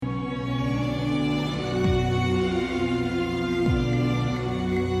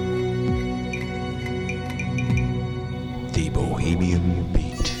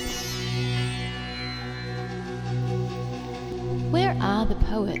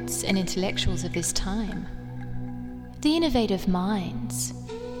poets and intellectuals of this time, the innovative minds,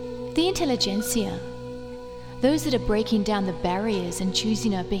 the intelligentsia, those that are breaking down the barriers and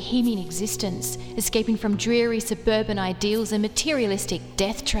choosing a bohemian existence, escaping from dreary suburban ideals and materialistic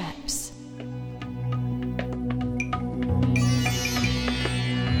death traps.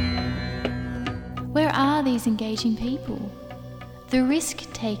 Where are these engaging people? The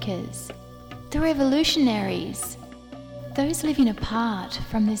risk takers, the revolutionaries, those living apart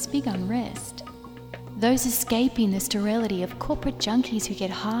from this big unrest, those escaping the sterility of corporate junkies who get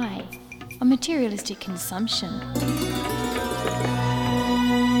high on materialistic consumption.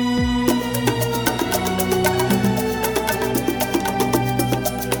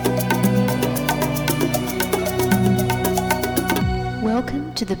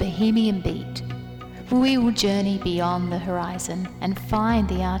 Welcome to the Bohemian Beat, where we will journey beyond the horizon and find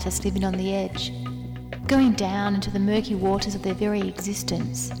the artist living on the edge, going down into the murky waters of their very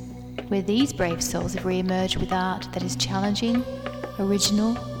existence, where these brave souls have re-emerged with art that is challenging,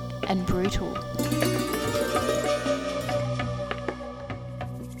 original, and brutal.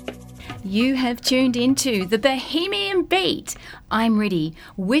 You have tuned into the Bohemian Beat. I'm Riddhi,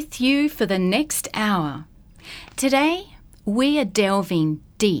 with you for the next hour. Today, we are delving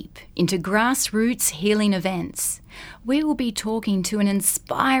deep into grassroots healing events. We will be talking to an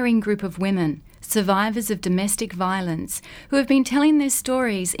inspiring group of women, survivors of domestic violence, who have been telling their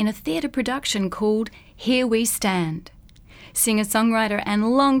stories in a theatre production called Here We Stand. Singer-songwriter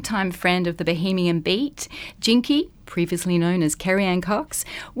and longtime friend of the Bohemian Beat, Jinky, previously known as Kerry Ann Cox,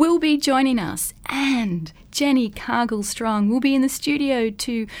 will be joining us, and Jenny Cargill-Strong will be in the studio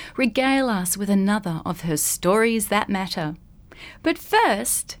to regale us with another of her stories that matter. But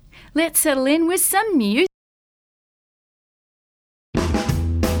first, let's settle in with some music.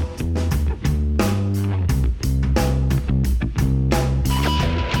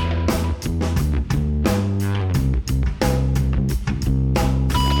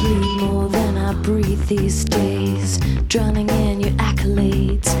 Breathe these days, drowning in your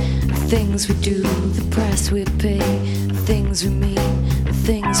accolades. The things we do, the price we pay, the things we mean, the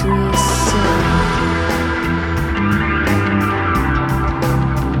things we say.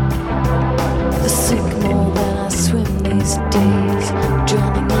 I sink more than I swim these days,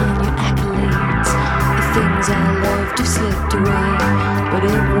 drowning in your accolades. The things I loved have slipped away, but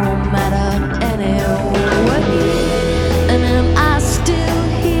it won't matter anyway. And am I still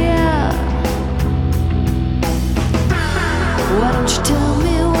here? Why don't you tell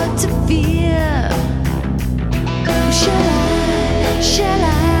me what to fear? Shall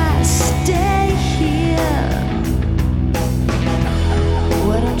I stay here?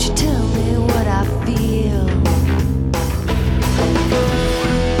 Why don't you tell me what I feel?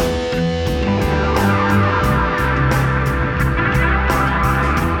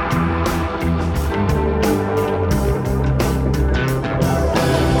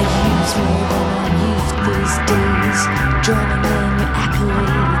 I use more than I used these days, drowning in your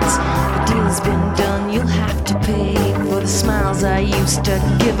accolades. The deal's been done, you'll have to pay for the smiles I used to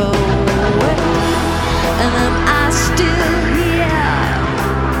give away. And am I still here?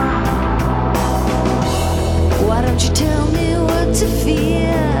 Why don't you tell me what to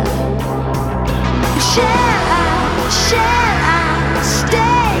fear? Shall I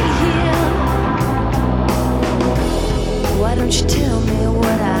stay here? Why don't you tell me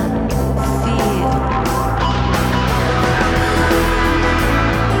what I feel?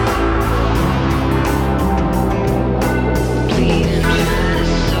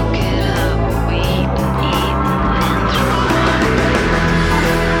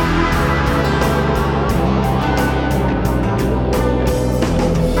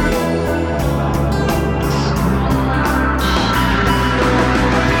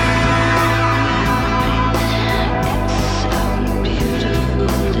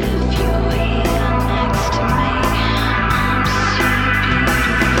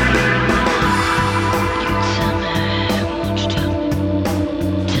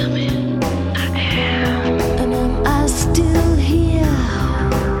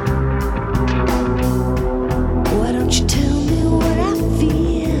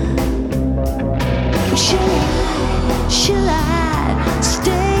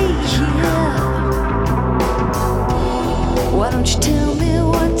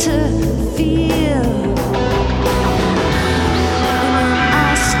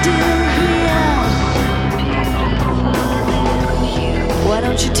 Why don't you tell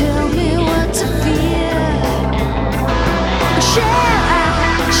me what to hear?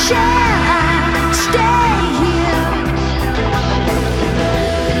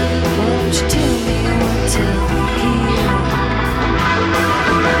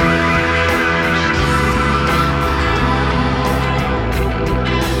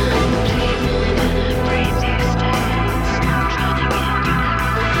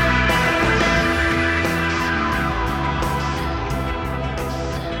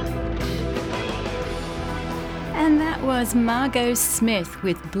 And that was Margot Smith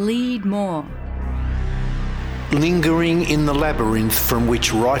with Bleed More. Lingering in the labyrinth from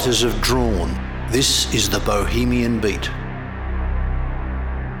which writers have drawn, this is the Bohemian Beat.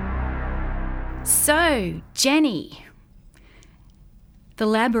 So, Jenny, the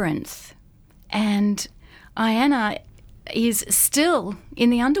labyrinth, and Ayanna is still in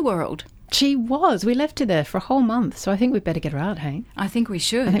the underworld. She was. We left her there for a whole month, so I think we'd better get her out, hey? I think we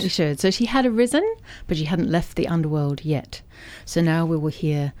should. I think we should. So she had arisen, but she hadn't left the underworld yet. So now we will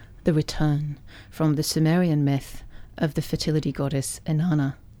hear the return from the Sumerian myth of the fertility goddess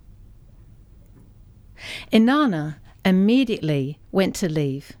Inanna. Inanna immediately went to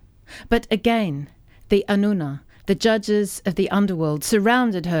leave, but again the Anuna, the judges of the underworld,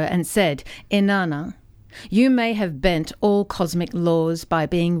 surrounded her and said, Inanna, you may have bent all cosmic laws by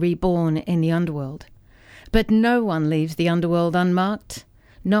being reborn in the underworld, but no one leaves the underworld unmarked,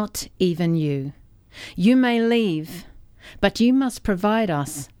 not even you. You may leave, but you must provide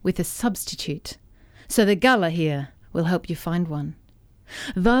us with a substitute. So the Gullah here will help you find one.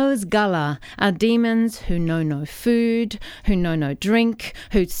 Those Gullah are demons who know no food, who know no drink,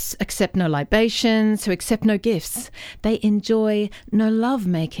 who accept no libations, who accept no gifts. They enjoy no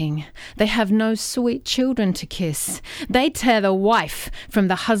love-making. They have no sweet children to kiss. They tear the wife from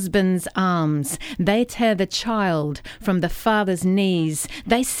the husband's arms. They tear the child from the father's knees.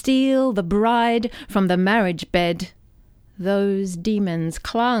 They steal the bride from the marriage bed. Those demons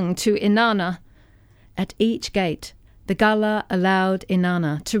clung to Inanna. At each gate, the Gullah allowed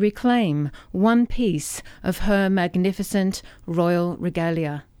Inanna to reclaim one piece of her magnificent royal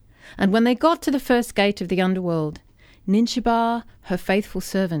regalia. And when they got to the first gate of the underworld, Ninshaba, her faithful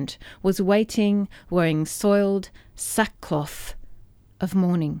servant, was waiting wearing soiled sackcloth of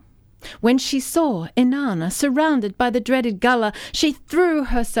mourning. When she saw Inanna surrounded by the dreaded Gullah, she threw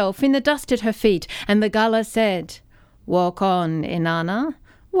herself in the dust at her feet, and the Gullah said, "Walk on, Inanna,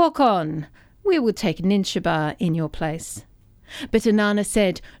 walk on. We will take Ninshaba in your place." But Inanna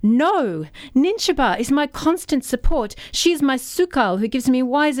said, "No, Ninshaba is my constant support. She is my sukal who gives me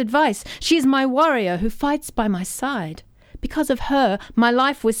wise advice. She is my warrior who fights by my side. Because of her, my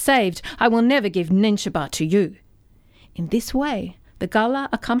life was saved. I will never give Ninshaba to you." In this way, the Gullah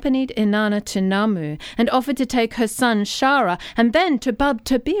accompanied Inanna to Namu and offered to take her son Shara, and then to Bab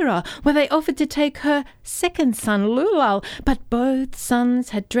Tabira, where they offered to take her second son Lulal. But both sons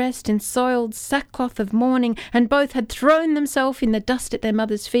had dressed in soiled sackcloth of mourning, and both had thrown themselves in the dust at their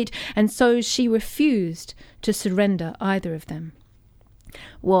mother's feet, and so she refused to surrender either of them.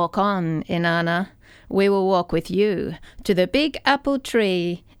 "Walk on, Inanna. We will walk with you to the big apple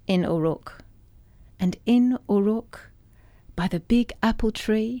tree in Uruk." And in Uruk, by the big apple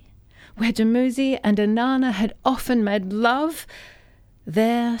tree, where Dumuzi and Inanna had often made love,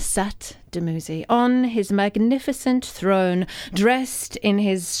 there sat Dumuzi on his magnificent throne, dressed in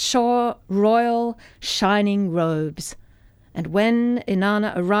his royal shining robes. And when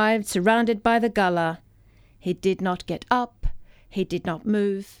Inanna arrived surrounded by the Gullah, he did not get up, he did not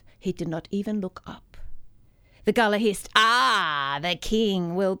move, he did not even look up. The Gullah hissed, "Ah, the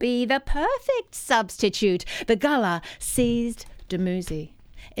king will be the perfect substitute." The Gullah seized Dumuzi.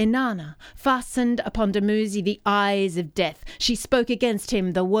 Inanna fastened upon Dumuzi the eyes of death. She spoke against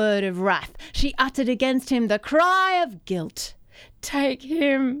him the word of wrath. She uttered against him the cry of guilt. "Take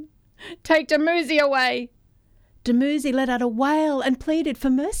him! Take Dumuzi away!" Dumuzi let out a wail and pleaded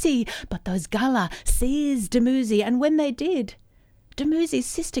for mercy, but those Gullah seized Dumuzi, and when they did, Dumuzi's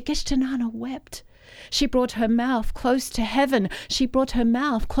sister Geshtanana wept. She brought her mouth close to heaven. She brought her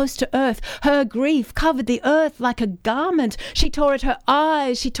mouth close to earth. Her grief covered the earth like a garment. She tore at her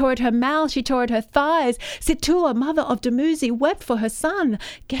eyes. She tore at her mouth. She tore at her thighs. Situa, mother of Dumuzi, wept for her son.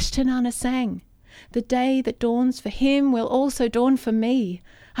 Geshtanana sang, "The day that dawns for him will also dawn for me.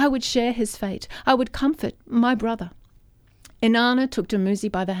 I would share his fate. I would comfort my brother." Inanna took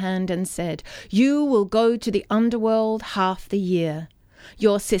Dumuzi by the hand and said, "You will go to the underworld half the year.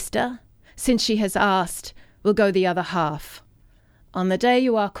 Your sister, since she has asked, will go the other half. On the day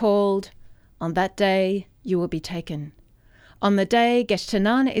you are called, on that day you will be taken. On the day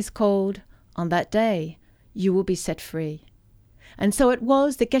Geshtanana is called, on that day you will be set free." And so it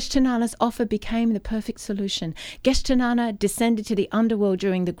was that Geshtanana's offer became the perfect solution. Geshtanana descended to the underworld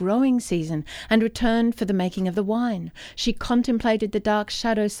during the growing season and returned for the making of the wine. She contemplated the dark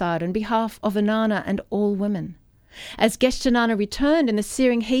shadow side on behalf of Inanna and all women. As Geshtanana returned and the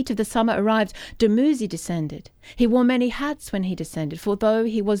searing heat of the summer arrived, Dumuzi descended. He wore many hats when he descended, for though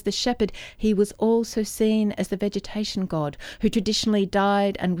he was the shepherd, he was also seen as the vegetation god, who traditionally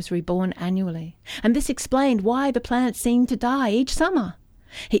died and was reborn annually. And this explained why the planet seemed to die each summer.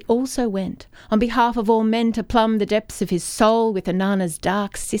 He also went, on behalf of all men, to plumb the depths of his soul with Inanna's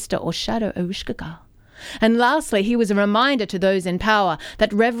dark sister or shadow, Ereshkigal. And lastly, he was a reminder to those in power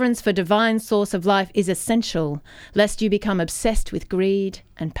that reverence for divine source of life is essential, lest you become obsessed with greed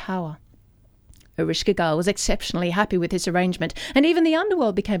and power. Ereshkigal was exceptionally happy with this arrangement, and even the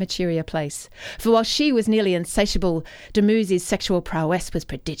underworld became a cheerier place. For while she was nearly insatiable, Dumuzi's sexual prowess was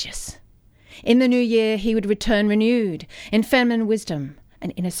prodigious. In the new year, he would return renewed in feminine wisdom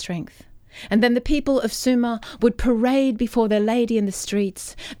and inner strength. And then the people of Sumer would parade before their lady in the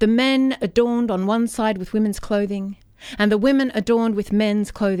streets, the men adorned on one side with women's clothing, and the women adorned with men's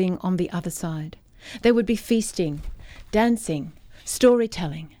clothing on the other side. There would be feasting, dancing,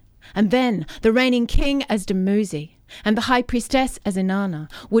 storytelling, and then the reigning king as Dumuzi and the high priestess as Inanna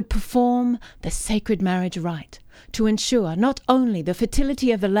would perform the sacred marriage rite to ensure not only the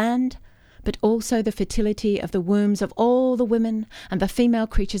fertility of the land, but also the fertility of the wombs of all the women and the female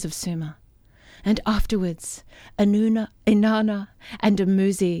creatures of Sumer. And afterwards, Inanna and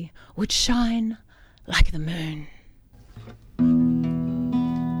Dumuzi would shine like the moon.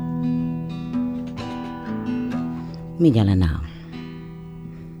 Mijala now.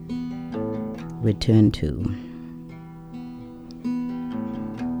 Return to.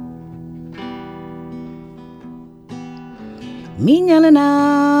 Mijala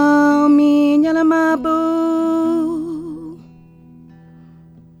now, mijala mabu.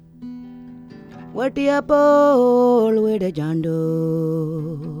 Watia pol wede jando.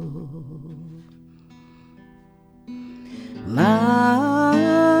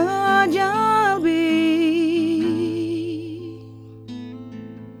 Ma jalbi.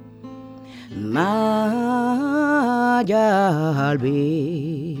 Ma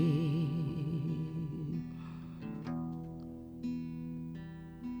jalbi.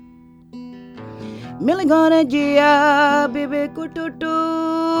 Miligona jia bibi kututu.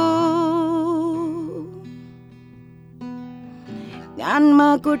 Ngan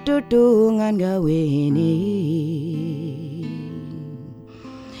ma kututu ngan gaweni.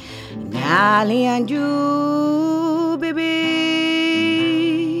 Ngali anju bibi.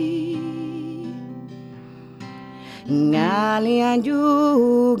 Ngali anju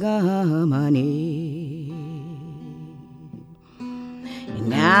gamani.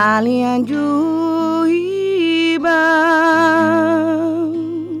 Ngali anju iba.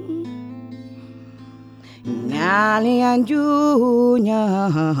 Ngali anju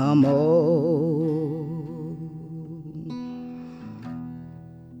nyamo.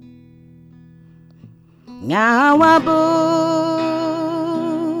 Ngawabu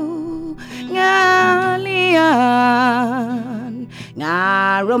ngalian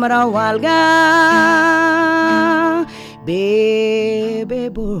ngaromara walga bebe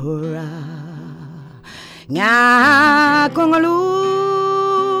bora ngakongolu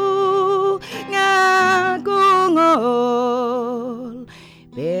ngakongol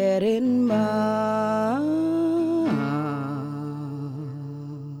perinma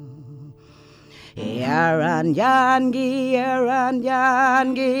yaran yangi yaran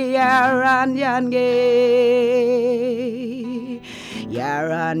yangi yaran yangi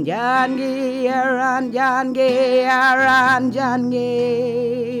yaran yangi yaran yangi yaran yangi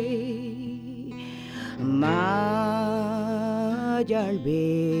ma jalbe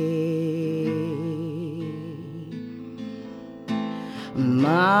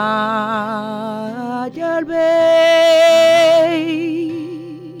ma jalbe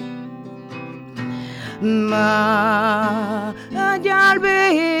ma jalbe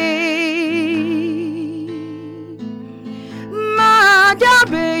ma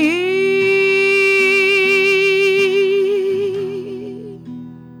jalbe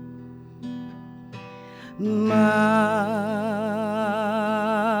ma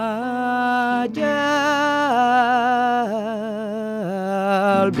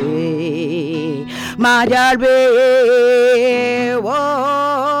jalbe ma jalbe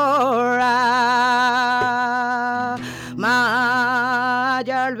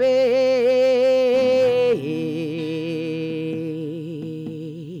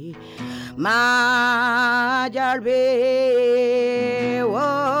Majalbe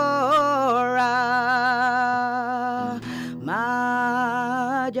ora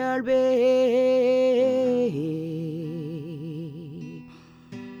Majalbe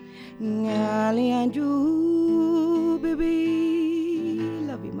ngalianju baby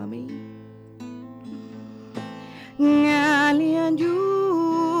love you mommy ngalianju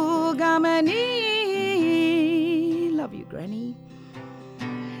gamani love you granny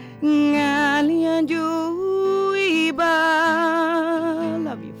ngalianju iba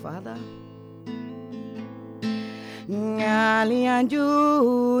love you father ngalianju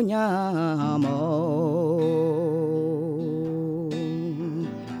nyamo.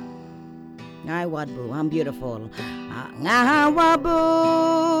 Ngai wadbu, I'm beautiful. Ngai wabu,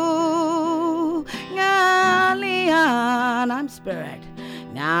 ngalian, I'm spirit.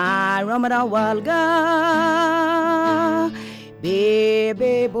 Ngai romada walga,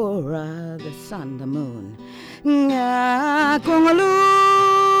 baby bora, the sun, the moon. Nga kungalu,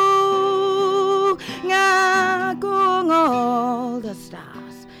 nga kung all the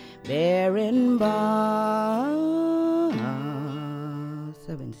stars, bearing bar.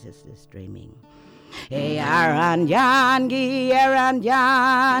 Seven sisters dreaming. Hey, aran yangi,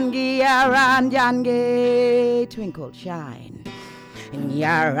 twinkle shine.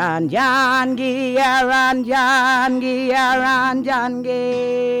 Yaran yangi,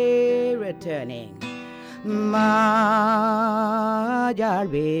 returning. Majalbe,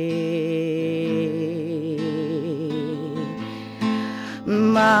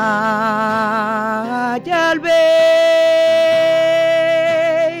 Majalbe,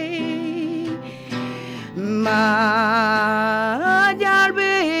 Majalbe,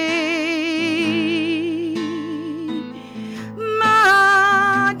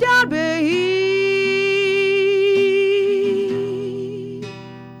 Majalbe.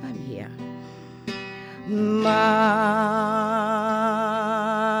 I'm here. Majalbe.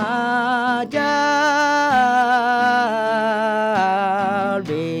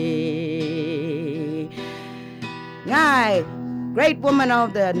 Ngai, great woman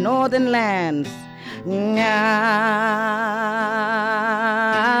of the northern lands. Nga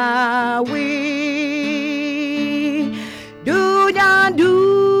we do ya do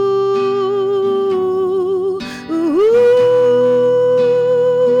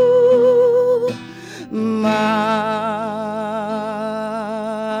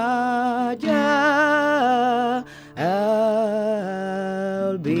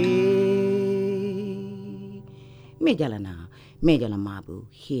Mejalana Mabu,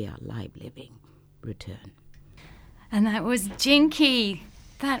 here live living, return. And that was Jinky.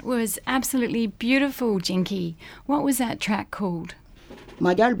 That was absolutely beautiful, Jinky. What was that track called?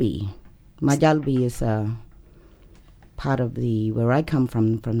 Majalbi. Majalbi is a part of where I come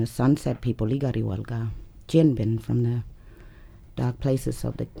from the Sunset people, Ligariwalga, Jinbin, from the dark places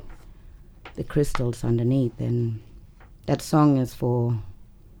of the crystals underneath. And that song is for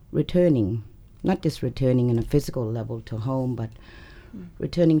returning, not just returning in a physical level to home, but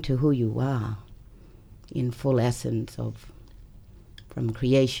returning to who you are in full essence from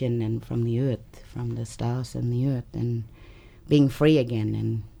creation and from the earth, from the stars and the earth, and being free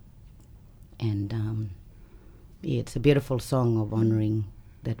again. And it's a beautiful song of honoring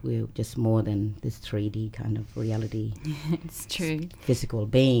that we're just more than this 3D kind of reality. It's true. Physical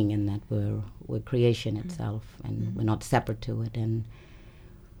being, and that we're creation itself, and we're not separate to it, and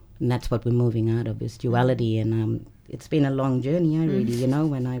that's what we're moving out of, is duality. And it's been a long journey,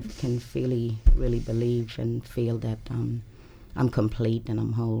 when I can really believe and feel that I'm complete and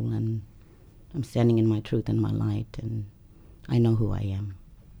I'm whole and I'm standing in my truth and my light, and I know who I am.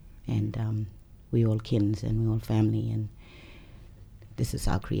 And we all kins and we all family, and this is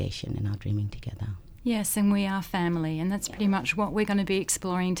our creation and our dreaming together. Yes, and we are family, and that's pretty much what we're going to be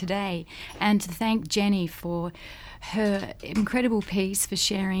exploring today. And to thank Jenny for her incredible piece, for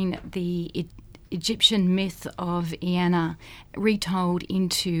sharing the Egyptian myth of Iana retold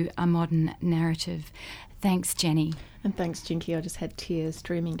into a modern narrative. Thanks, Jenny. And thanks, Jinky. I just had tears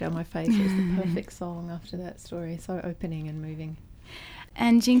streaming down my face. It was the perfect song after that story. So opening and moving.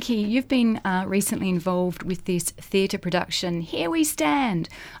 And Jinky, you've been recently involved with this theatre production, Here We Stand,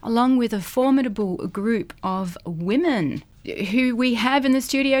 along with a formidable group of women who we have in the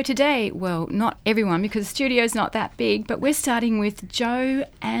studio today. Well, not everyone, because the studio's not that big, but we're starting with Jo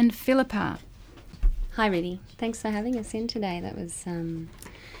and Philippa. Hi, Riddhi. Thanks for having us in today. That was a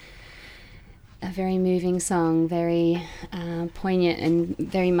very moving song, very poignant, and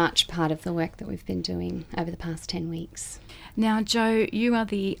very much part of the work that we've been doing over the past 10 weeks. Now, Jo, you are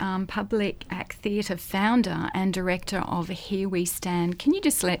the Public Act Theatre founder and director of Here We Stand. Can you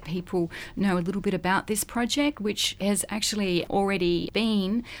just let people know a little bit about this project, which has actually already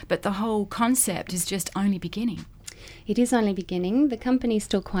been, but the whole concept is just only beginning? It is only beginning. The company's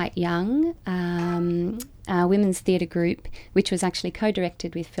still quite young. Our women's theatre group, which was actually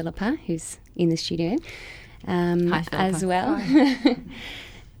co-directed with Philippa, who's in the studio, Hi, as well.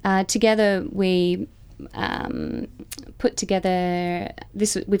 Together we put together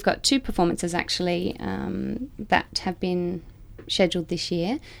this. We've got 2 performances actually that have been scheduled this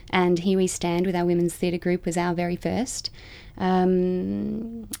year, and Here We Stand with our women's theatre group was our very first.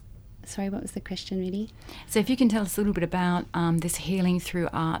 Sorry, what was the question, Riddhi? So if you can tell us a little bit about this healing through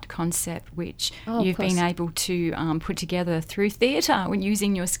art concept, which you've been able to put together through theatre, when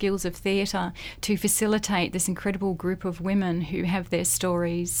using your skills of theatre to facilitate this incredible group of women who have their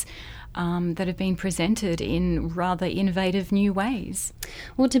stories that have been presented in rather innovative new ways.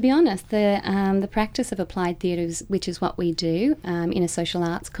 Well, to be honest, the practice of applied theatre, which is what we do in a social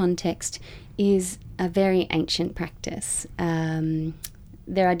arts context, is a very ancient practice.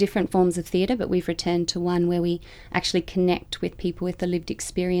 There are different forms of theatre, but we've returned to one where we actually connect with people with the lived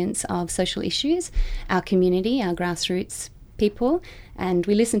experience of social issues, our community, our grassroots people, and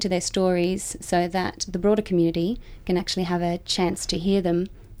we listen to their stories so that the broader community can actually have a chance to hear them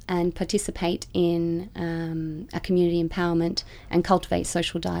and participate in a community empowerment and cultivate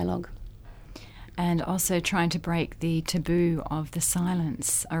social dialogue. And also trying to break the taboo of the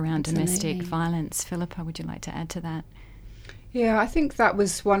silence around domestic violence. Philippa, would you like to add to that? Yeah, I think that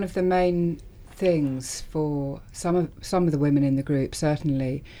was one of the main things for some of the women in the group,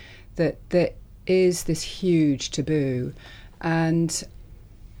 certainly, that there is this huge taboo, and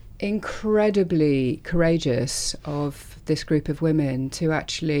incredibly courageous of this group of women to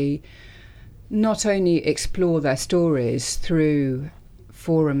actually not only explore their stories through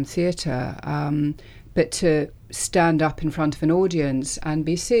forum theatre, but to stand up in front of an audience and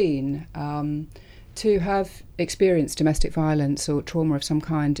be seen, to have experienced domestic violence or trauma of some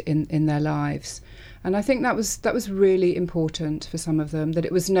kind in their lives. And I think that was really important for some of them, that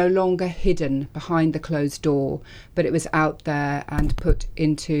it was no longer hidden behind the closed door, but it was out there and put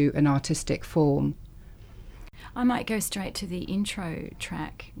into an artistic form. I might go straight to the intro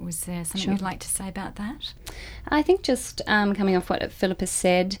track. Was there something you'd like to say about that? I think just coming off what Philippa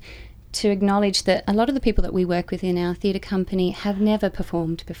said, to acknowledge that a lot of the people that we work with in our theatre company have never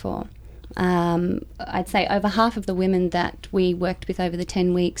performed before. I'd say over half of the women that we worked with over the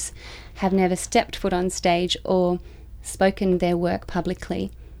 10 weeks have never stepped foot on stage or spoken their work publicly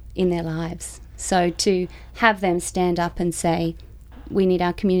in their lives. So to have them stand up and say, we need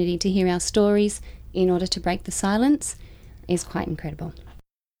our community to hear our stories in order to break the silence is quite incredible.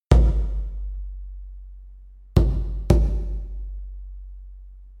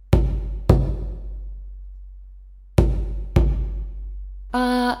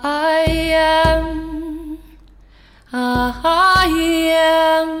 I am, I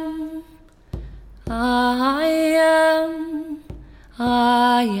am, I am,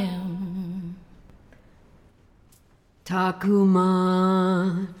 I am. Takumana,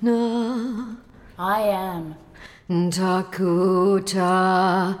 I am. Takutapu,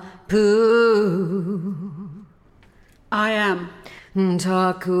 I am. Takuehi,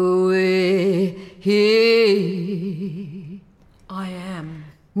 I am.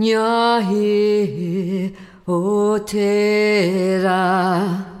 Nyahi otera,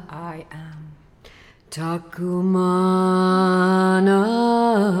 I am. Takumana,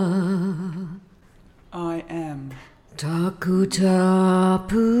 I am. Takutapu,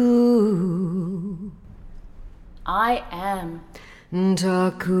 I am.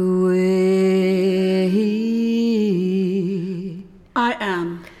 Takuehi, I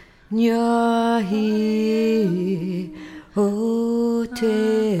am. Nyahi otera,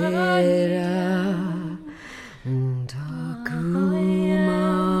 Takumana,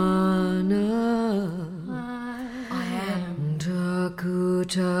 I am. Takutapu,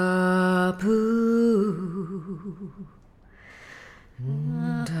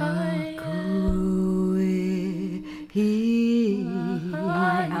 Takuehi,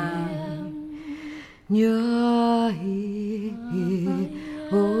 I am. Nyahi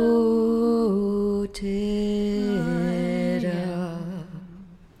otera,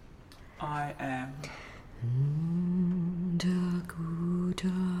 I am. Takutapu,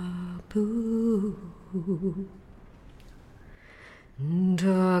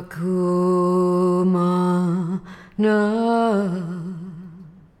 Takumana,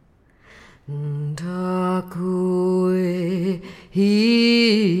 Takuehi,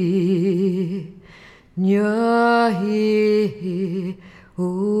 Nyahi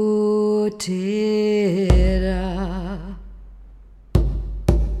otera.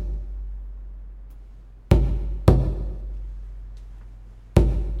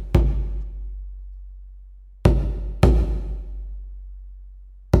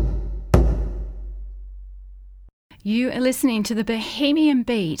 You are listening to the Bohemian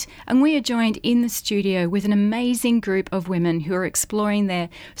Beat, and we are joined in the studio with an amazing group of women who are exploring their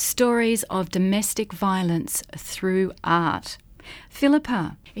stories of domestic violence through art.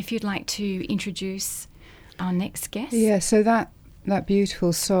 Philippa, if you'd like to introduce our next guest. Yeah, so that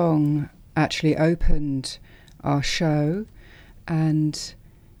beautiful song actually opened our show, and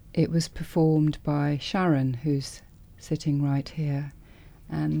it was performed by Sharon, who's sitting right here,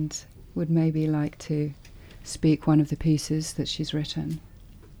 and would maybe like to speak one of the pieces that she's written.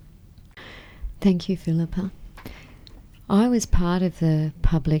 Thank you, Philippa. I was part of the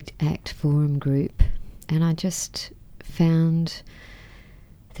Public Act Forum group, and I just found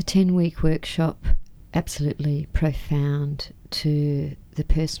the 10-week workshop absolutely profound to the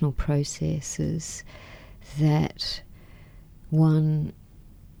personal processes that one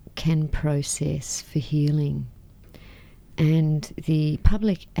can process for healing. And the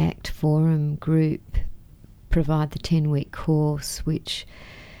Public Act Forum group provide the 10-week course, which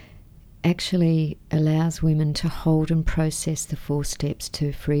actually allows women to hold and process the 4 steps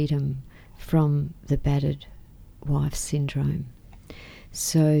to freedom from the battered wife syndrome.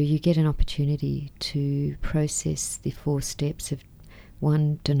 So you get an opportunity to process the 4 steps of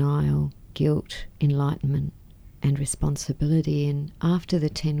 1, denial, guilt, enlightenment, and responsibility. And after the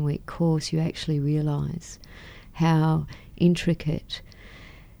 10-week course, you actually realise how intricate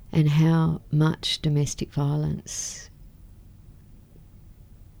and how much domestic violence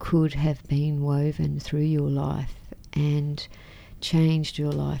could have been woven through your life and changed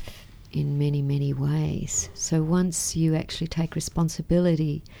your life in many, many ways. So once you actually take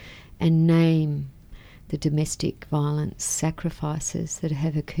responsibility and name the domestic violence sacrifices that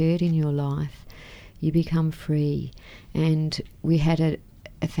have occurred in your life, you become free. And we had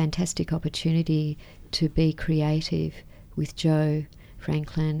a fantastic opportunity to be creative with Jo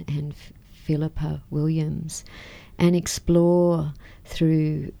Franklin and Philippa Williams and explore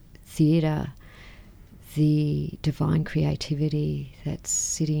through theatre the divine creativity that's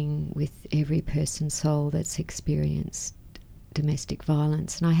sitting with every person's soul that's experienced domestic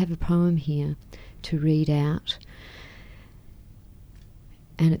violence. And I have a poem here to read out,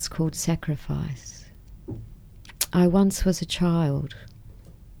 and it's called Sacrifice. I once was a child,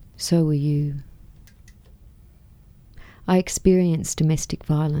 so were you. I experienced domestic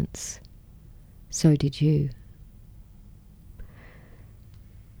violence, so did you.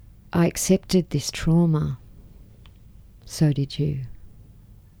 I accepted this trauma, so did you.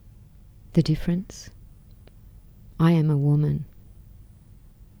 The difference? I am a woman,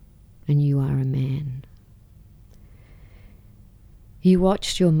 and you are a man. You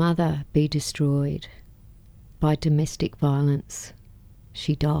watched your mother be destroyed by domestic violence.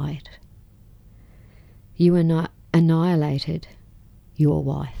 She died. You annihilated your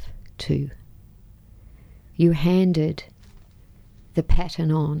wife too. You handed the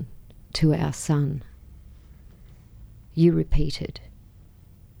pattern on to our son. You repeated,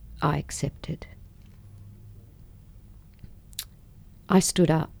 I accepted. I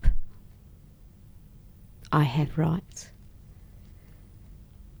stood up. I have rights.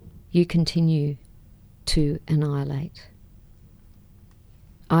 You continue to annihilate.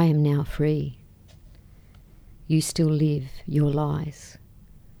 I am now free. You still live your lies.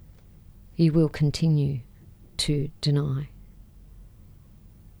 You will continue to deny.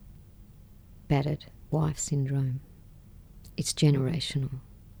 Battered wife syndrome. It's generational.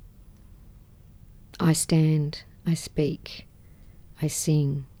 I stand, I speak, I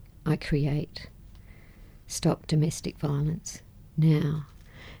sing, I create. Stop domestic violence now.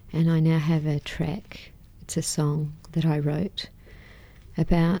 And I now have a track, it's a song that I wrote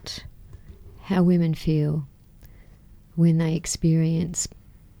about how women feel when they experience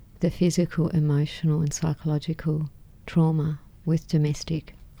the physical, emotional and psychological trauma with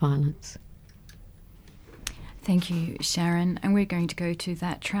domestic violence. Thank you, Sharon. And we're going to go to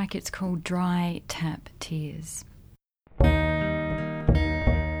that track. It's called Dry Tap Tears.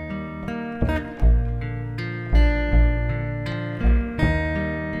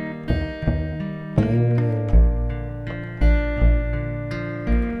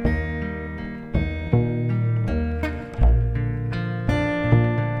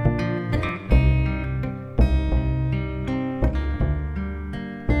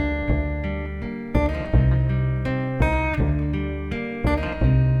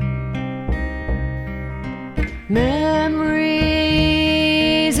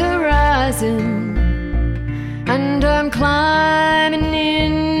 Memories are rising, and I'm climbing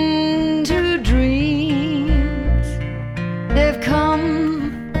into dreams. They've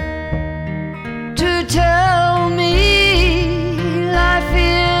come to tell me life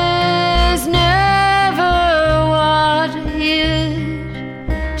is never what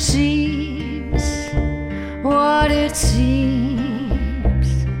it seems, what it seems.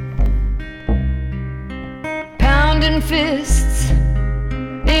 Fists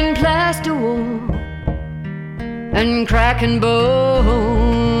in plaster wool and cracking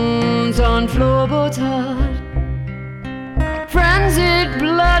bones on floorboards hard. Frenzied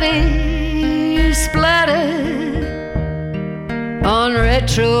blood bloody splattered on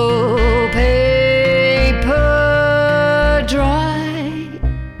retro paper dry.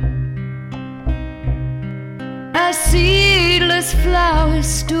 A seedless flower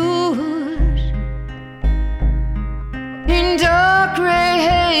stood in dark grey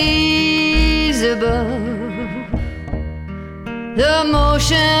haze above. The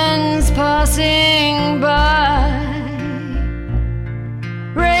motions passing by,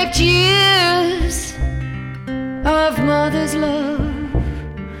 raped years of mother's love,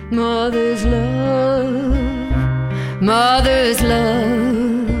 mother's love, mother's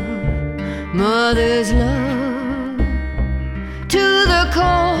love, mother's love, to the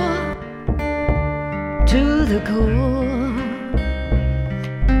core, to the core.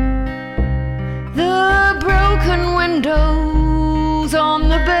 The broken windows on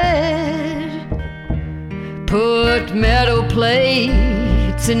the bed put metal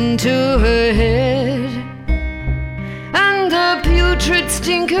plates into her head, and the putrid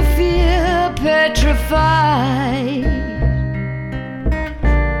stink of fear petrified,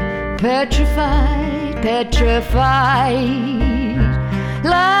 petrified, petrified,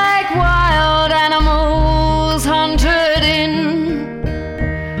 like wild animals hunted in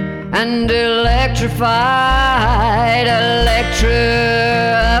and electrified,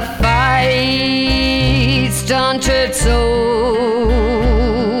 electrified, stunted souls,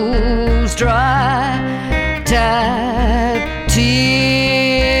 dry, tap,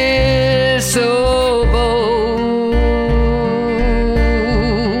 tears so bold,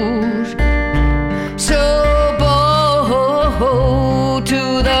 so bold,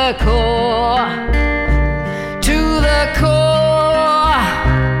 to the core, to the core.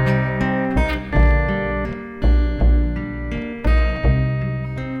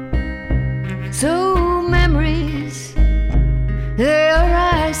 So memories, they are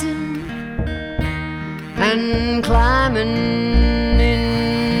rising and climbing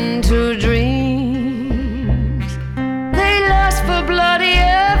into dreams. They lust for bloody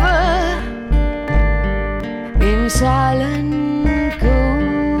ever in silent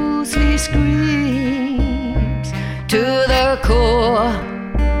ghostly screams, to the core,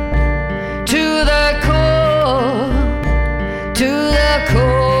 to the core, to the core.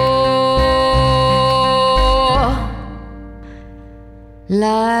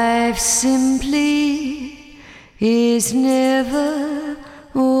 Life simply is never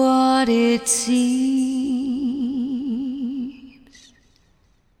what it seems.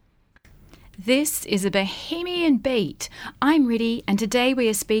 This is a Bohemian Beat. I'm Riddhi, and today we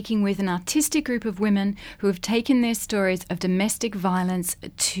are speaking with an artistic group of women who have taken their stories of domestic violence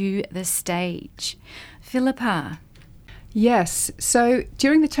to the stage. Philippa. Yes, so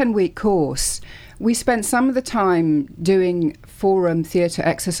during the 10-week course, we spent some of the time doing forum theatre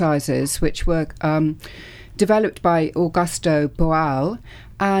exercises, which were developed by Augusto Boal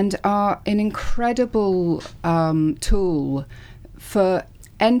and are an incredible tool for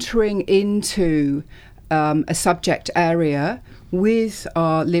entering into a subject area with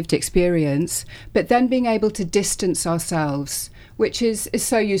our lived experience, but then being able to distance ourselves, which is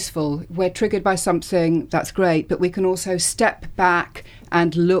so useful. We're triggered by something, that's great, but we can also step back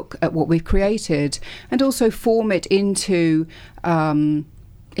and look at what we've created and also form it into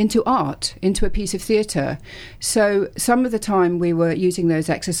art, into a piece of theatre. So some of the time we were using those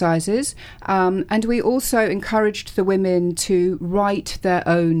exercises, and we also encouraged the women to write their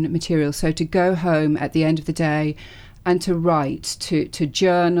own material, so to go home at the end of the day and to write, to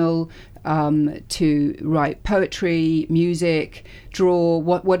journal, to write poetry, music, draw,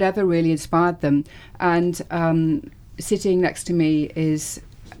 whatever really inspired them. And sitting next to me is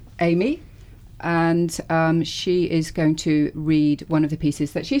Amy, and she is going to read one of the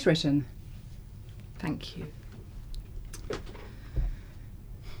pieces that she's written. Thank you.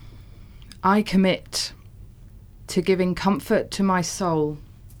 I commit to giving comfort to my soul,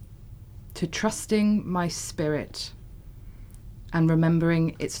 to trusting my spirit, and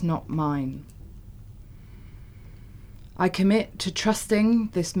remembering it's not mine. I commit to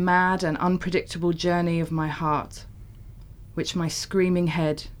trusting this mad and unpredictable journey of my heart, which my screaming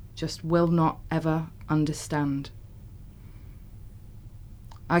head just will not ever understand.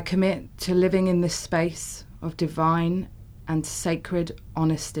 I commit to living in this space of divine and sacred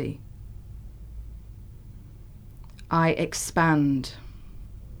honesty. I expand.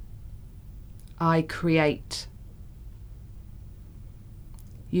 I create.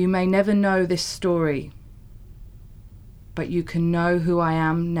 You may never know this story, but you can know who I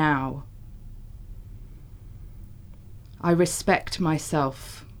am now. I respect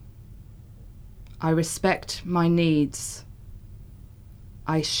myself. I respect my needs.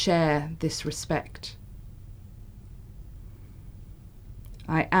 I share this respect.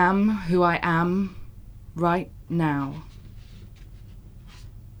 I am who I am right now.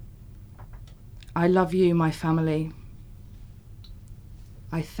 I love you, my family.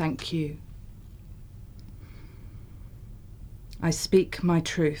 I thank you. I speak my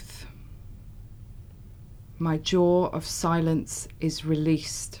truth. My jaw of silence is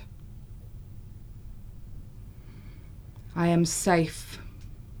released. I am safe.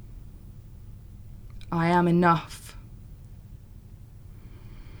 I am enough.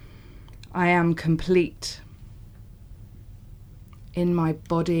 I am complete. In my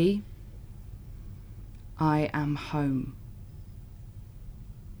body, I am home.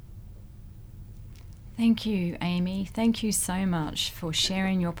 Thank you, Amy. Thank you so much for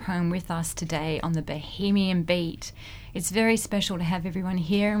sharing your poem with us today on the Bohemian Beat. It's very special to have everyone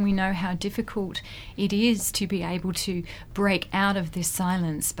here, and we know how difficult it is to be able to break out of this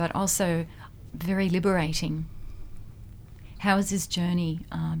silence, but also very liberating. How has this journey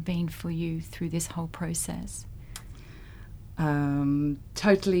been for you through this whole process?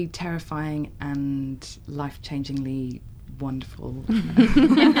 Totally terrifying and life-changingly wonderful.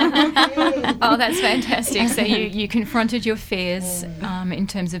 Oh, that's fantastic. So you confronted your fears in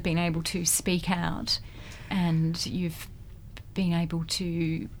terms of being able to speak out, and you've been able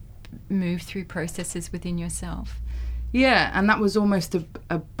to move through processes within yourself. Yeah, and that was almost a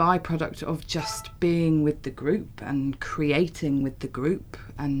byproduct of just being with the group and creating with the group,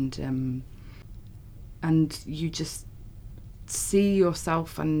 and you just see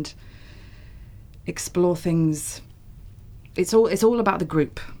yourself and explore things. It's all about the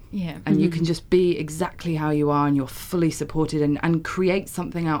group. Yeah. And you can just be exactly how you are, and you're fully supported, and create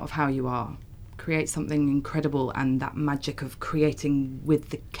something out of how you are. Create something incredible, and that magic of creating with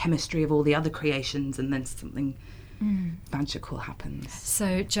the chemistry of all the other creations, and then something magical happens.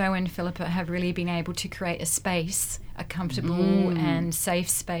 So Joe and Philippa have really been able to create a space, a comfortable and safe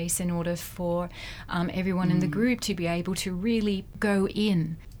space, in order for everyone in the group to be able to really go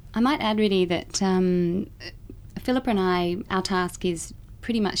in. I might add, Riddhi, that Philippa and I, our task is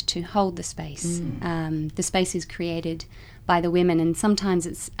pretty much to hold the space. The space is created by the women, and sometimes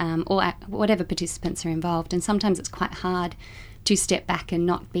it's, or whatever participants are involved, and sometimes it's quite hard to step back and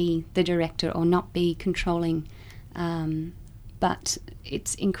not be the director or not be controlling. But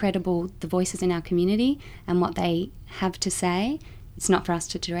it's incredible, the voices in our community and what they have to say. It's not for us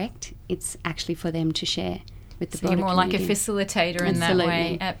to direct, it's actually for them to share with the So broader you're more community. like a facilitator in that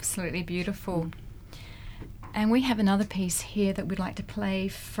way. Absolutely beautiful. And we have another piece here that we'd like to play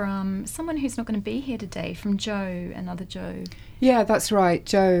from someone who's not going to be here today, from Joe, another Joe. Yeah, that's right.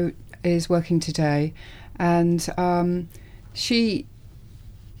 Joe is working today, and she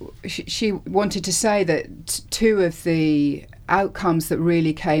wanted to say that two of the outcomes that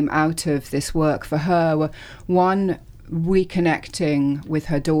really came out of this work for her were, one, reconnecting with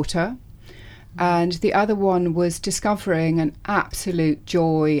her daughter, and the other one was discovering an absolute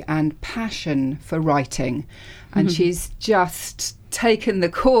joy and passion for writing. And she's just taken the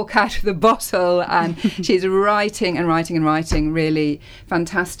cork out of the bottle, and she's writing and writing and writing really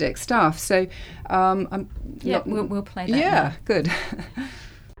fantastic stuff. So we'll play that. Yeah, now. Good.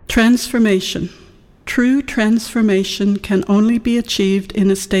 Transformation. True transformation can only be achieved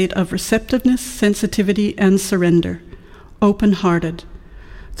in a state of receptiveness, sensitivity, and surrender, open-hearted.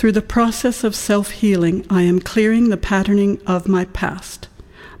 Through the process of self-healing, I am clearing the patterning of my past.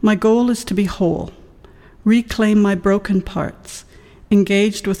 My goal is to be whole, reclaim my broken parts,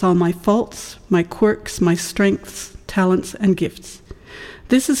 engaged with all my faults, my quirks, my strengths, talents, and gifts.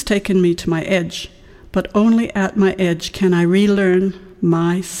 This has taken me to my edge, but only at my edge can I relearn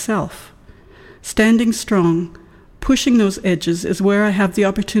myself. Standing strong, pushing those edges is where I have the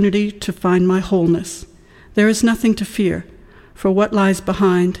opportunity to find my wholeness. There is nothing to fear, for what lies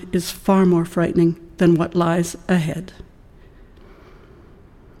behind is far more frightening than what lies ahead.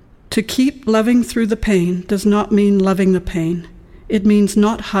 To keep loving through the pain does not mean loving the pain. It means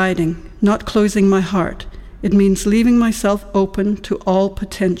not hiding, not closing my heart. It means leaving myself open to all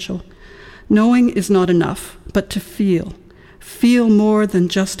potential. Knowing is not enough, but to feel. Feel more than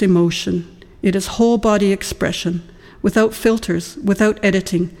just emotion. It is whole body expression, without filters, without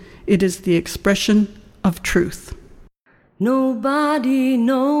editing. It is the expression of truth. Nobody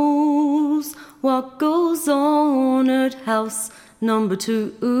knows what goes on at house number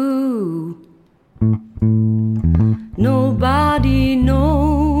 2. Nobody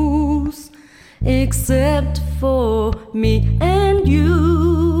knows except for me and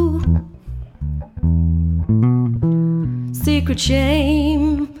you. Secret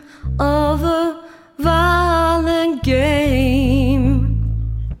shame of a violent game.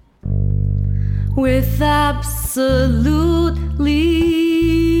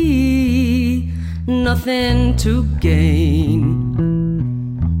 absolutely nothing to gain.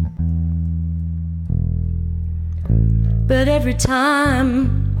 But every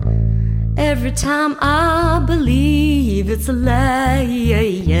time I believe it's the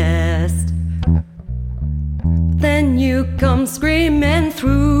last, then you come screaming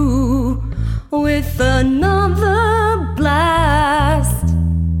through with another blast.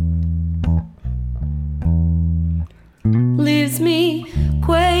 Leaves me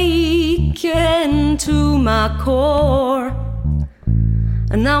quaking to my core,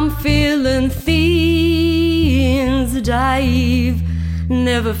 and I'm feeling things that I've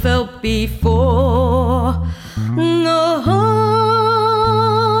never felt before. No,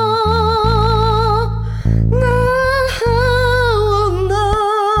 no, no,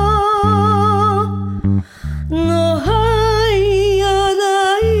 no, I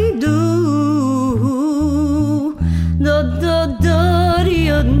do. Da da da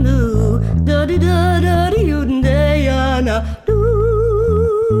da da da da da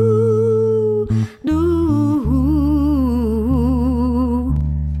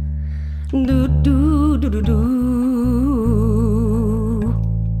do.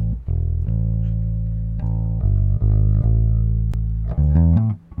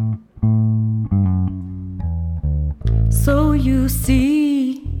 So you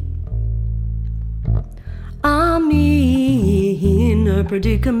see, I'm in a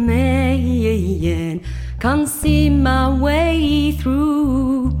predicament, can't see my way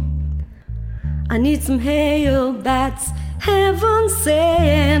through. I need some help that's heaven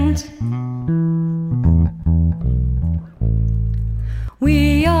sent.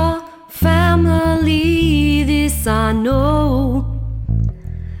 We are family, this I know.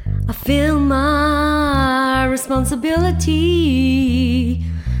 I feel my responsibility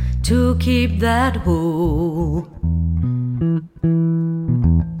to keep that whole.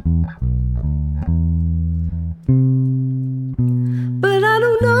 But I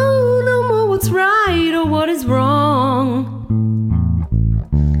don't know no more what's right or what is wrong.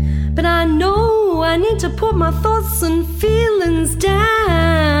 But I know I need to put my thoughts and feelings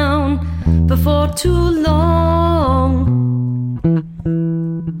down before too long.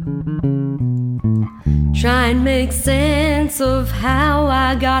 Try and make sense of how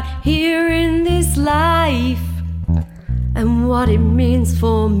I got here in this life and what it means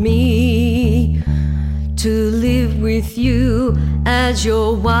for me to live with you as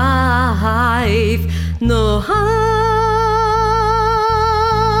your wife. No,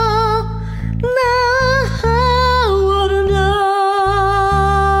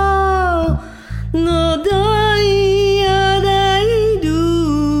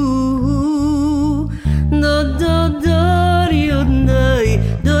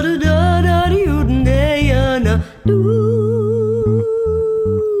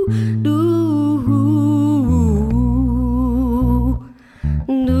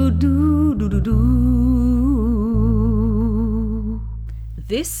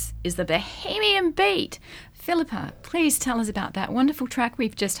 This is the Bohemian Beat. Philippa, please tell us about that wonderful track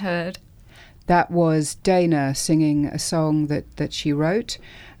we've just heard. That was Dana singing a song that she wrote.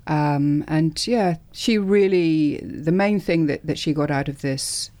 And yeah, she really, the main thing that she got out of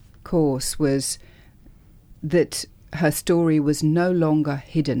this course was that her story was no longer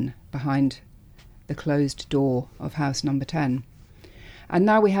hidden behind the closed door of house number 10. And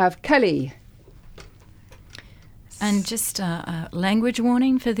now we have Kelly. And just a language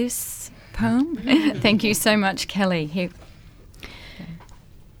warning for this poem. Thank you so much, Kelly. Here.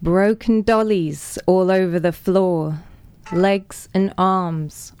 Broken dollies all over the floor, legs and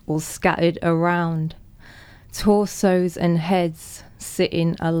arms all scattered around, torsos and heads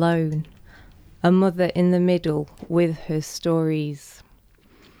sitting alone, a mother in the middle with her stories.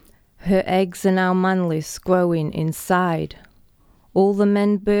 Her eggs are now manless growing inside. All the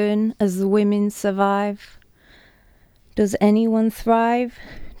men burn as the women survive. Does anyone thrive?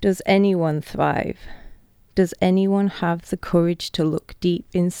 Does anyone thrive? Does anyone have the courage to look deep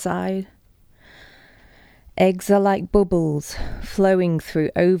inside? Eggs are like bubbles flowing through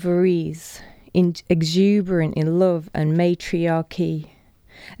ovaries, exuberant in love and matriarchy,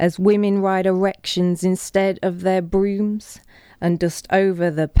 as women ride erections instead of their brooms and dust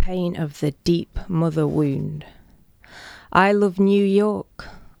over the pain of the deep mother wound. I love New York.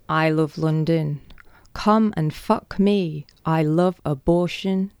 I love London. Come and fuck me. I love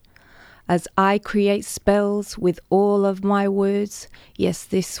abortion. as I create spells with all of my words. Yes,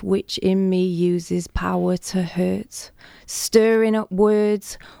 this witch in me uses power to hurt, stirring up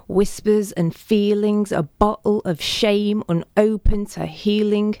words, whispers and feelings, a bottle of shame unopened to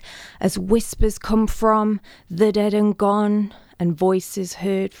healing, as whispers come from the dead and gone, and voices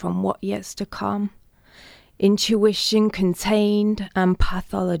heard from what yet's to come. Intuition contained and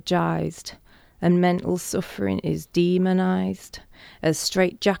pathologized, and mental suffering is demonized, as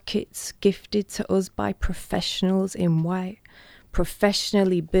straitjackets gifted to us by professionals in white,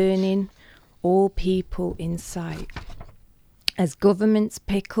 professionally burning all people in sight. As governments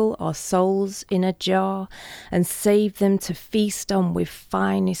pickle our souls in a jar and save them to feast on with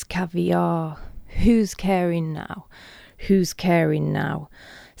finest caviar. Who's caring now? Who's caring now?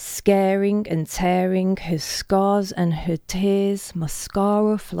 Scaring and tearing her scars and her tears,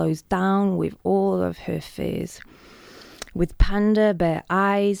 mascara flows down with all of her fears. With panda bare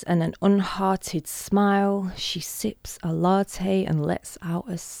eyes and an unhearted smile, she sips a latte and lets out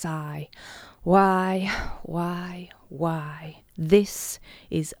a sigh. Why? This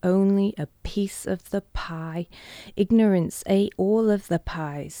is only a piece of the pie. Ignorance ate all of the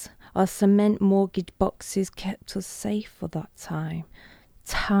pies. Our cement mortgage boxes kept us safe for that time.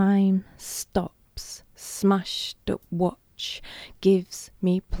 Time stops. Smashed up watch gives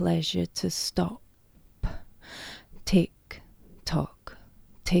me pleasure to stop. Tick tock,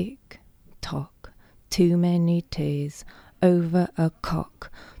 tick tock. Too many tears over a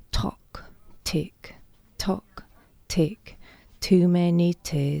cock. Tock, tick tock, tick. Too many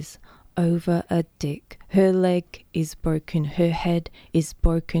tears over a dick. Her leg is broken, her head is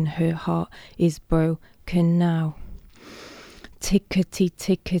broken, her heart is broken now. Tickety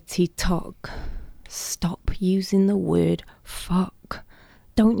tickety tock. Stop using the word fuck.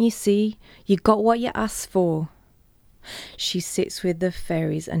 Don't you see? You got what you asked for. She sits with the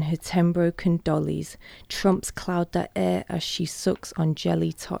fairies and her 10 broken dollies. Trumps cloud the air as she sucks on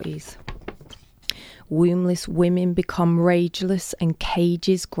jelly totties. Wombless women become rageless and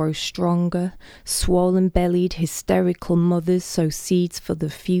cages grow stronger. Swollen-bellied, hysterical mothers sow seeds for the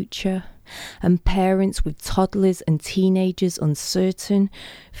future. And parents with toddlers and teenagers uncertain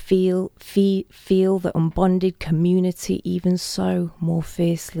feel the unbonded community even so more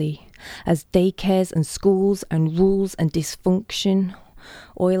fiercely. As daycares and schools and rules and dysfunction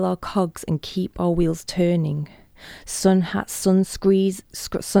oil our cogs and keep our wheels turning. Sun hats,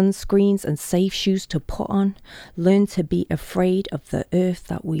 sunscreens and safe shoes to put on. Learn to be afraid of the earth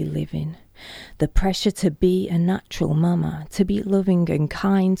that we live in. The pressure to be a natural mama, to be loving and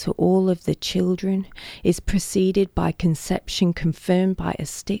kind to all of the children, is preceded by conception confirmed by a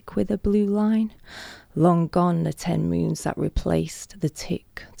stick with a blue line. Long gone the 10 moons that replaced the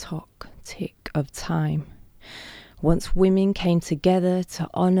tick-tock tick of time. Once women came together to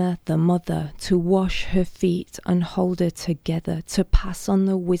honour the mother, to wash her feet and hold her together, to pass on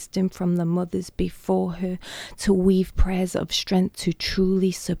the wisdom from the mothers before her, to weave prayers of strength to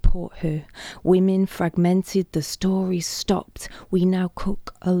truly support her. Women fragmented, the stories stopped. We now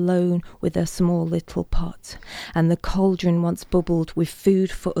cook alone with a small little pot. And the cauldron once bubbled with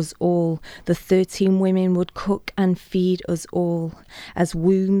food for us all. The 13 women would cook and feed us all. As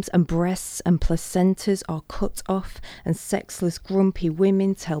wombs and breasts and placentas are cut off, and sexless grumpy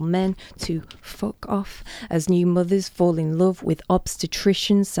women tell men to fuck off, as new mothers fall in love with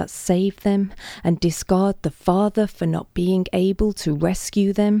obstetricians that save them and discard the father for not being able to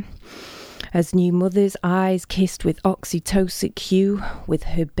rescue them. As new mother's eyes kissed with oxytocin Q, with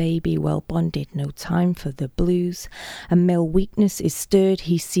her baby well bonded, no time for the blues. And male weakness is stirred,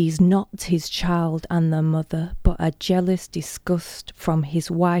 he sees not his child and the mother, but a jealous disgust from his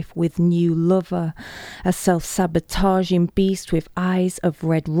wife with new lover. A self-sabotaging beast with eyes of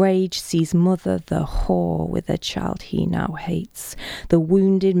red rage sees mother the whore with a child he now hates. The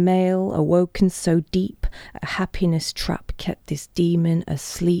wounded male awoken so deep, a happiness trap kept this demon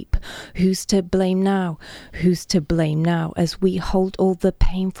asleep. Who's to blame now? Who's to blame now? As we hold all the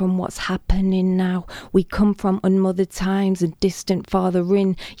pain from what's happening now. We come from unmothered times and distant father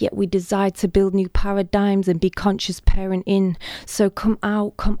in, yet we desire to build new paradigms and be conscious parenting. So come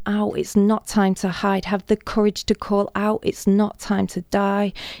out, it's not time to hide. Have the courage to call out, it's not time to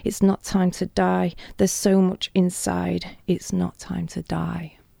die. It's not time to die. There's so much inside, it's not time to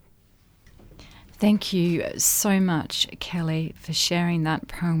die. Thank you so much, Kelly, for sharing that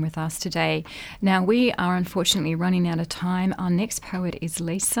poem with us today. Now, we are unfortunately running out of time. Our next poet is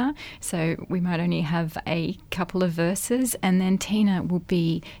Lisa, so we might only have a couple of verses, and then Tina will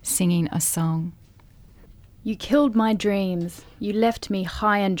be singing a song. You killed my dreams. You left me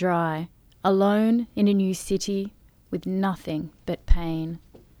high and dry, alone in a new city with nothing but pain.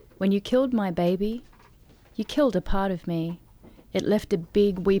 When you killed my baby, you killed a part of me. It left a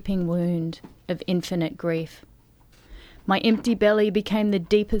big weeping wound of infinite grief. My empty belly became the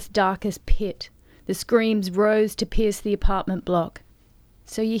deepest, darkest pit. The screams rose to pierce the apartment block.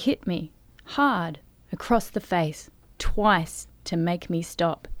 So you hit me, hard, across the face, twice to make me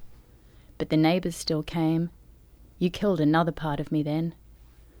stop. But the neighbours still came. You killed another part of me then.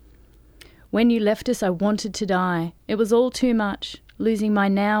 When you left us, I wanted to die. It was all too much, losing my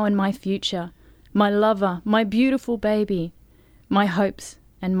now and my future, my lover, my beautiful baby, my hopes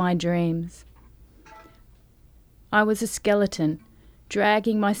and my dreams. I was a skeleton,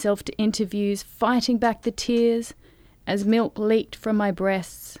 dragging myself to interviews, fighting back the tears as milk leaked from my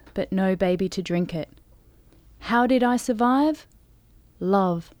breasts, but no baby to drink it. How did I survive?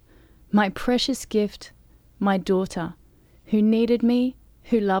 Love, my precious gift, my daughter, who needed me,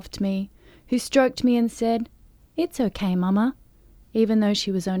 who loved me, who stroked me and said, "It's okay, Mama," even though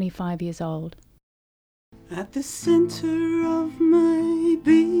she was only 5 years old. At the center of my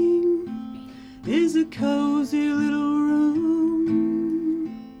being is a cozy little room.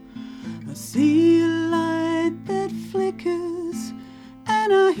 I see a light that flickers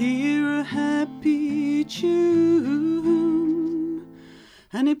and I hear a happy tune,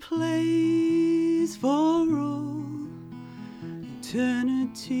 and it plays for all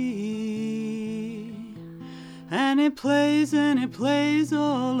eternity, and it plays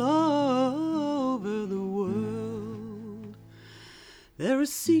all over the world. There are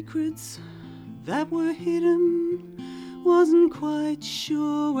secrets that were hidden, wasn't quite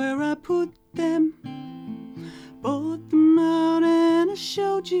sure where I put them. Brought them out and I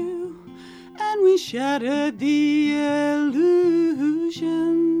showed you, and we shattered the illusion.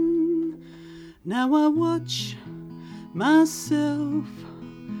 Now I watch myself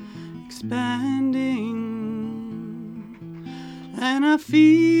expanding, and I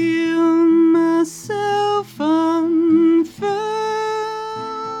feel myself unfurl.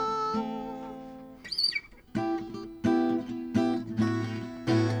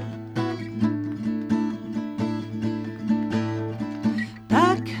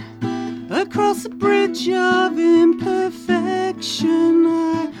 Back across the bridge of imperfection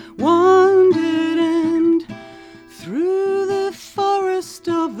I wandered, and through the forest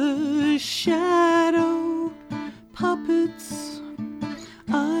of the shadow puppets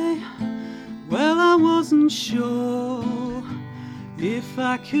I wasn't sure if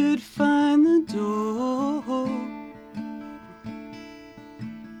I could find the door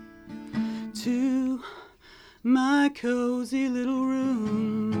to my cozy little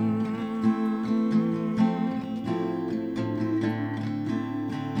room.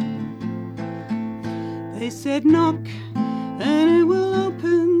 They said knock and it will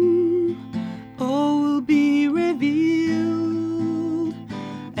open, all will be revealed.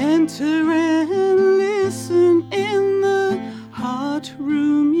 Enter and listen, in the heart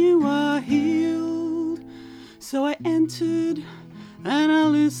room you are healed. So I entered and I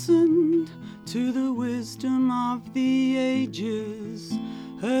listened to the wisdom of the ages,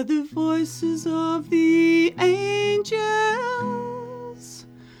 heard the voices of the angels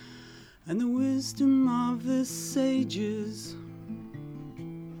and the wisdom of the sages.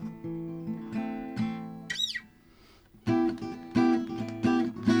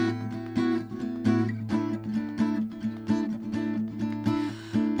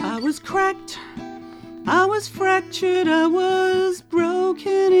 I was cracked, I was fractured, I was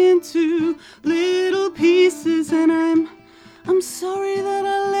broken into little pieces, and I'm sorry that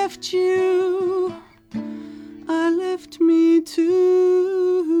I left you. I left me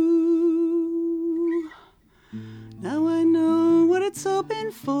too. Now I know what it's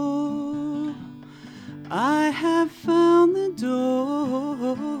open for. I have found the door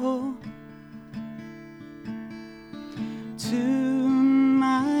to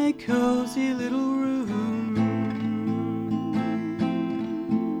my cozy little room.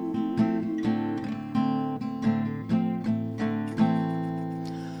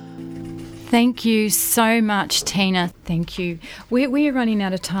 Thank you so much, Tina. Thank you. We're running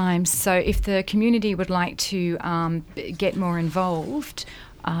out of time, so if the community would like to get more involved,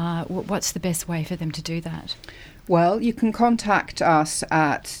 what's the best way for them to do that? Well, you can contact us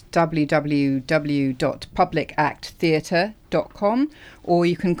at www.publicacttheatre.com, or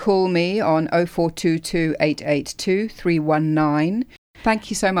you can call me on 0422 882 319. Thank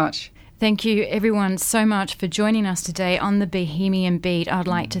you so much. Thank you, everyone, so much for joining us today on the Bohemian Beat. I'd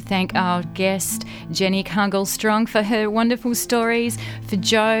like to thank our guest, Jenny Cargill-Strong, for her wonderful stories, for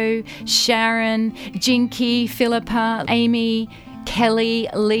Joe, Sharon, Jinky, Philippa, Amy, Kelly,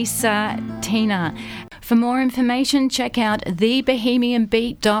 Lisa, Tina. For more information, check out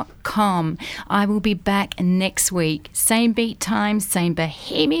thebohemianbeat.com. I will be back next week. Same beat time, same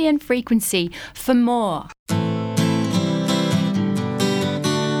Bohemian frequency for more.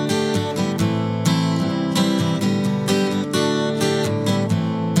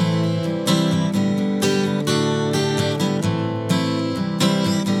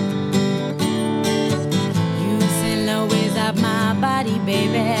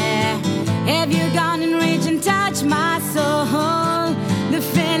 Baby, have you gone and reached and touched my soul? The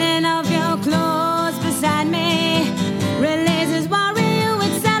feeling of your clothes beside me releases worry, you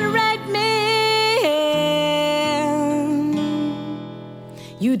accelerate me.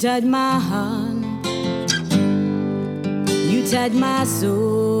 You touch my heart, you touch my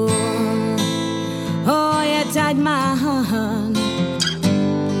soul. Oh, you touch my heart,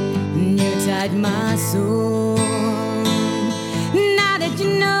 you touch my soul. You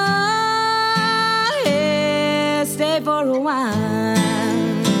know, yeah, stay for a while.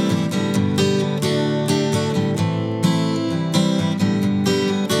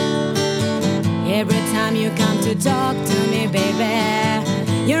 Every time you come to talk to me, baby,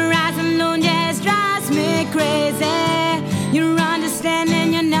 your eyes alone just drives me crazy. You're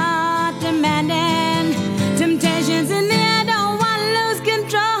understanding, you're not demanding. Temptations in the air, don't want to lose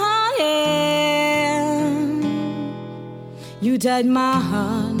control, yeah. You touch my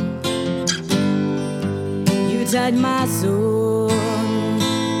heart, you touch my soul.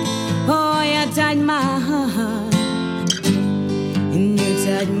 Oh, you touch my heart, and you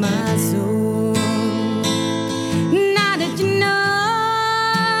touch my soul.